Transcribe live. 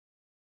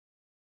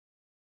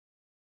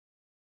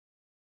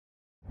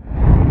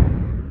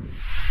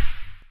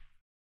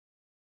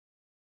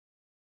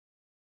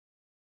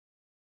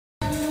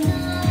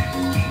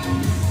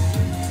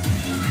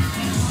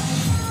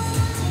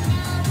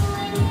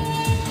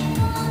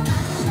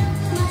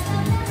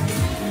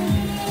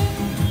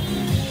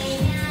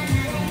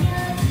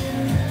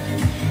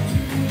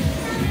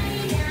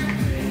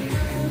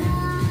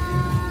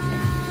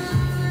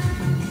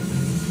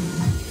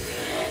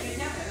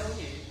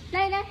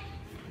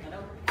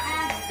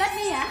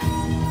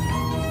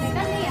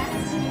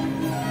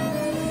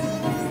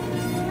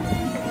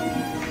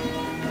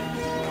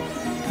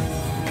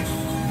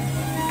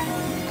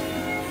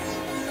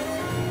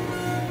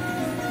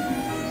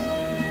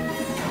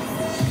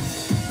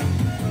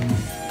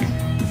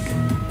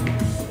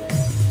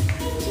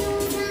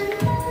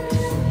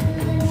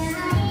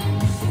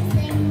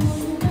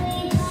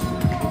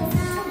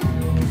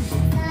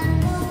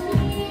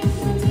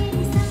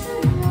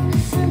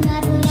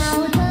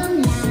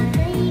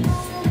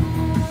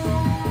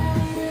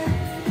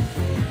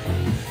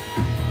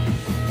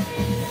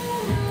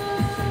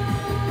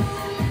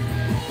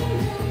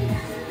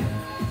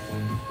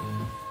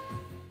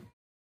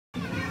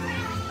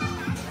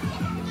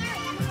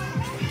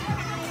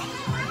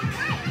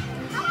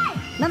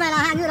Mâm này là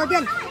hạng ngựa đầu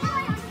tiên.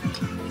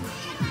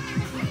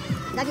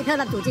 Ra chị Thơm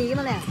làm chủ trì cái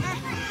mâm này.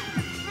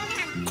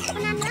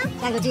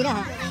 Đang chủ trì nữa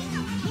hả?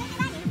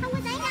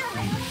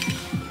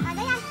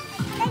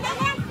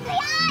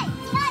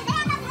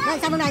 Vâng,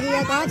 sau mâm này thì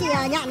có chị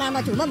Nhạn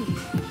làm chủ mâm,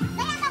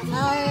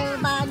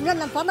 bà Ngân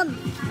làm phó mâm.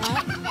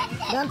 Đấy.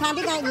 Được em tham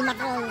thích ngay, nhìn mặt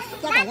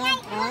che cả ra.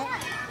 Đấy.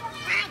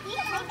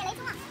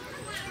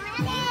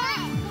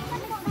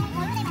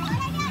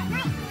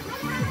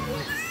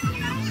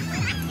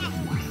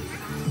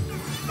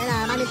 Đây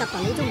là ban biên tập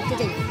quản lý chung chương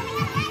trình.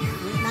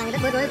 Đang rất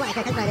bối rối gọi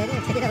khách về đến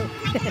thấy đi đâu.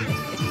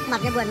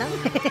 Mặt em buồn lắm.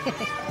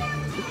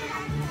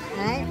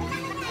 Đấy.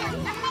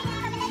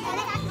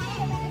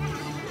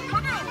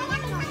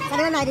 Sau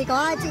bên này thì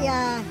có chị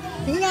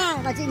Thí Nga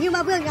và chị Như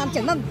Ma Vương làm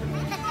trưởng mâm.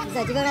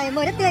 Giờ chị Vương này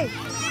mời đất tươi,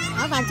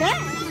 áo vàng chết.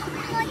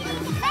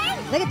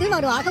 Với cái túi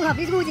màu đỏ không hợp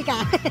với gu gì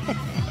cả.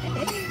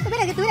 Không biết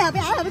là cái túi này hợp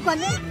với áo hợp với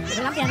quần đấy.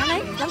 Lắm tiền lắm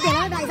đấy. Lắm tiền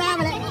lắm, đại gia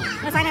mà đấy.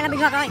 Nó sai này là bình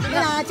ngược rồi.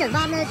 Đây là trưởng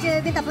ban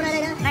biên tập hôm nay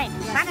đây nữa. Này,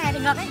 phát này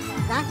bình ngược đấy.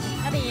 Dạ.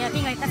 Nó bị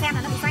khi người ta xem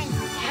là nó bị xoay.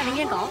 Nó bị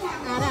nghiêng cổ.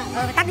 À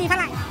dạ. Tắt đi phát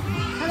lại.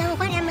 Không em không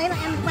phát, em lấy mà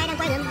em quay đang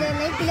quay để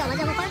lấy tư liệu mà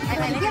em không phát.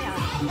 Em tiếp.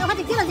 Em phát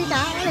trực tiếp làm gì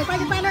cả, em phải quay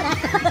cho quen thôi đã.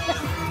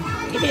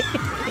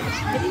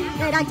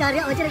 Đây đang chờ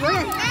rượu ở trên đường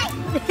này.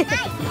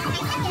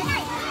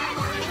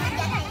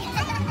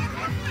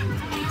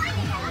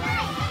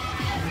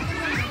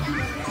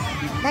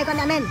 Đây con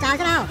đã lên, chào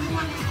thế nào?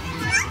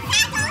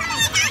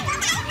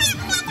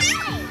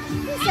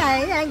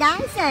 Trời, đánh đá,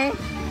 trời.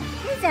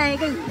 Trời,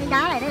 kinh, đánh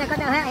đá này, đây là con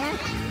đậu hệ nhá.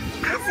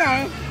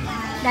 Trời.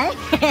 Đấy.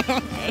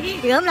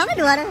 Gớm lắm cái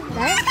đùa đó.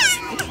 Đấy.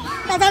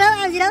 Tại sao đâu,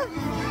 làm gì đâu.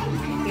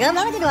 Gớm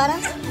lắm cái đùa đó.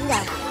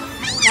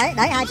 Đấy,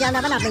 đấy, hai chị em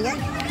đã bắt nạt mình đấy.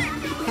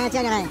 Hai chị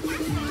em này.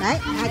 Đấy,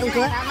 hai công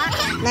chúa.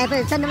 Này,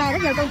 về sân hôm nay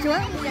rất nhiều công chúa.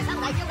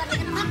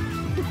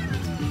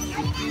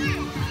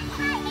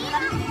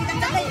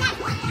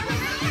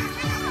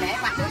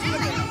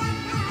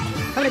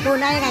 Không được cùn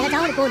đây, này các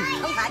cháu không được cùn.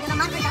 Không phải cho nó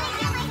mát với cháu.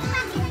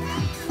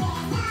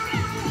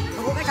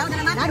 Phục vụ các cháu cho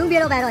nó mát. Đã đúng bia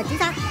đâu về rồi, chính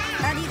xác.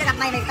 Ta đi ta gặp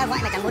mày ta gọi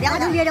là chẳng một đéo. Đã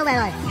đúng bia đâu về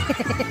rồi.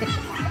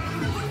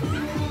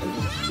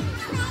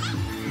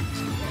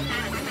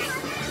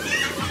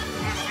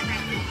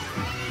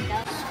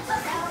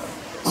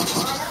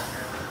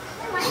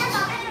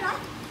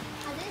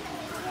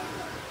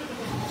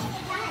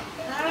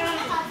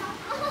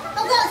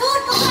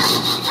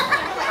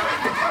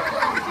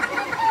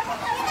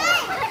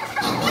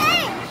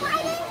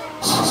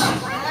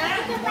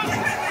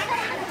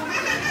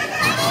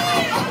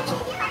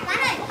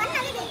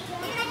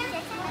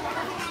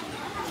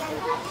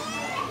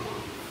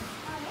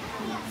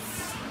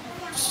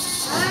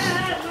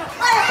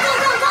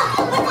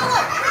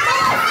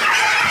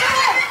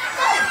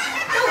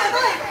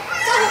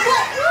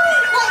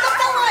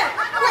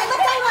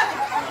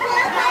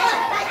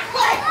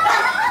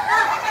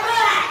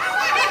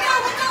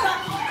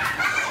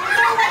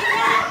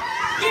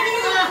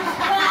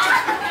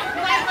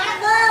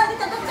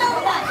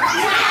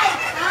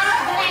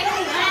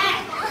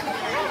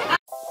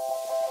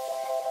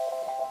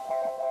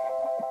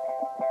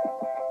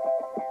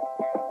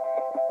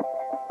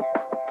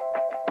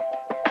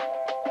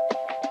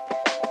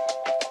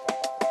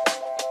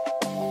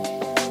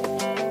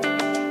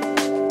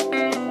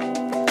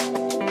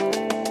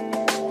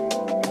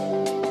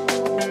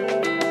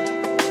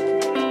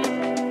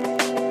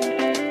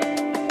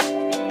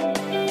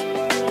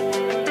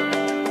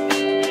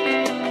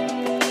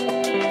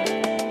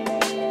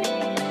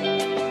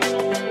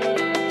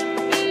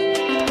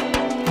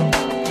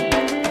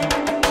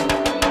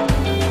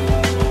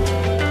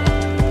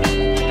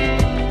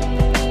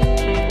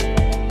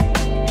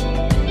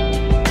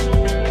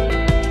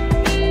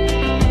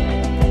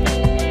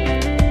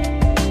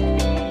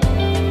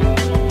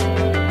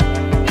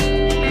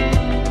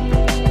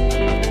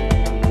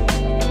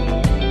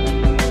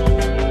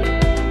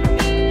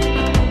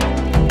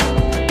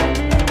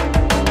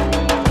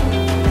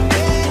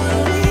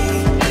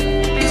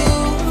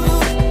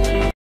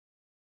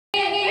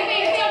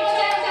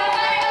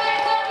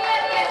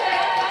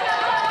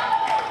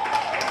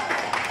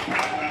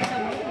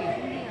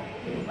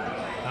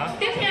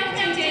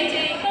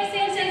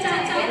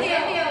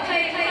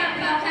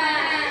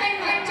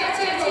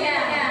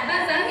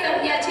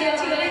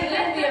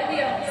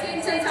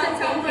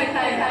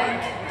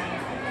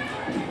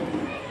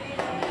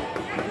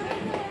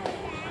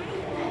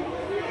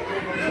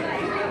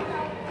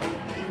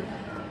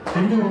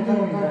 Kính thưa các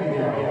vị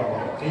đại biểu,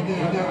 kính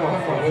thưa các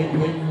phụ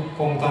huynh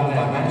cùng toàn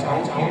thể các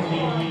cháu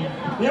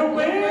yêu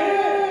quý.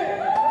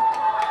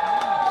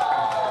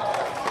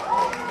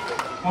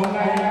 Hôm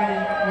nay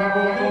là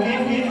một không khí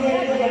vui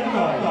phấn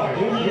khởi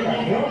thiếu nhi cả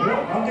nước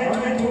đón Tết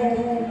Trung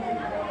thu,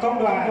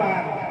 công đoàn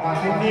và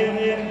thanh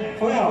niên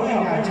phối hợp với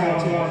nhà trường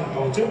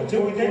tổ chức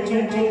vui Tết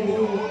Trung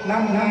thu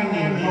năm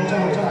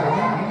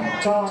 2018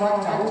 cho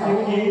cháu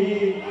thiếu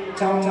nhi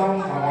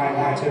trong và ngoài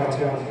nhà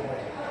trường.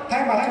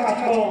 Thay mặt cho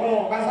tri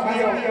bộ, ban giám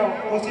hiệu,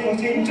 tôi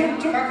xin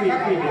chúc các vị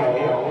đại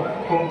biểu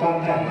cùng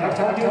toàn thể các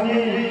cháu thiếu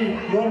nhi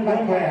luôn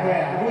mạnh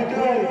khỏe, vui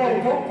tươi,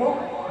 hạnh phúc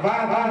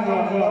và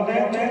hưởng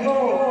Tết Trung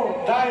thu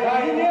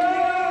đầy ý nghĩa.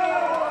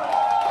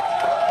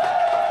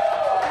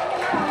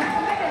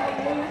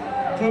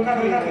 Thưa các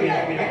vị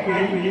khách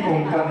quý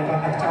cùng toàn thể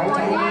các cháu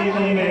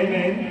đi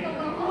mến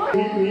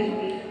quý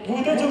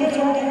vui Tết Trung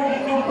thu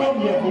không quên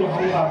nhiệm vụ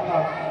học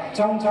tập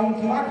trong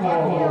thứ Bác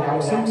Hồ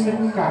học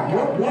sinh cả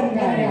nước nhân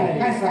ngày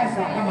khai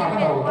giảng năm học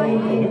đầu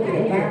tiên của nước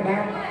Việt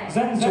Nam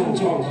dân chủ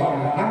và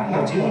năm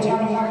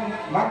 1945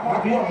 bác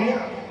viết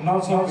non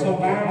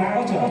sông Nam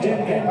có trở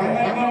nên vẻ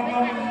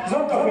vang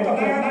dân tộc Việt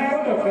Nam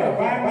có được vẻ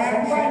vang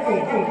sáng vai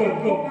cùng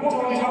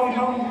châu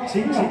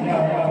chính là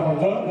nhờ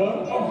phần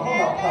lớn không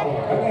đọc tàu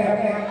các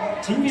em.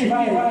 Chính vì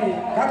vậy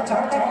các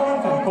cháu các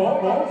con phải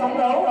cố gắng phấn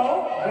đấu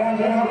rèn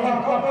luyện học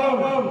tập con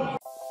ơn.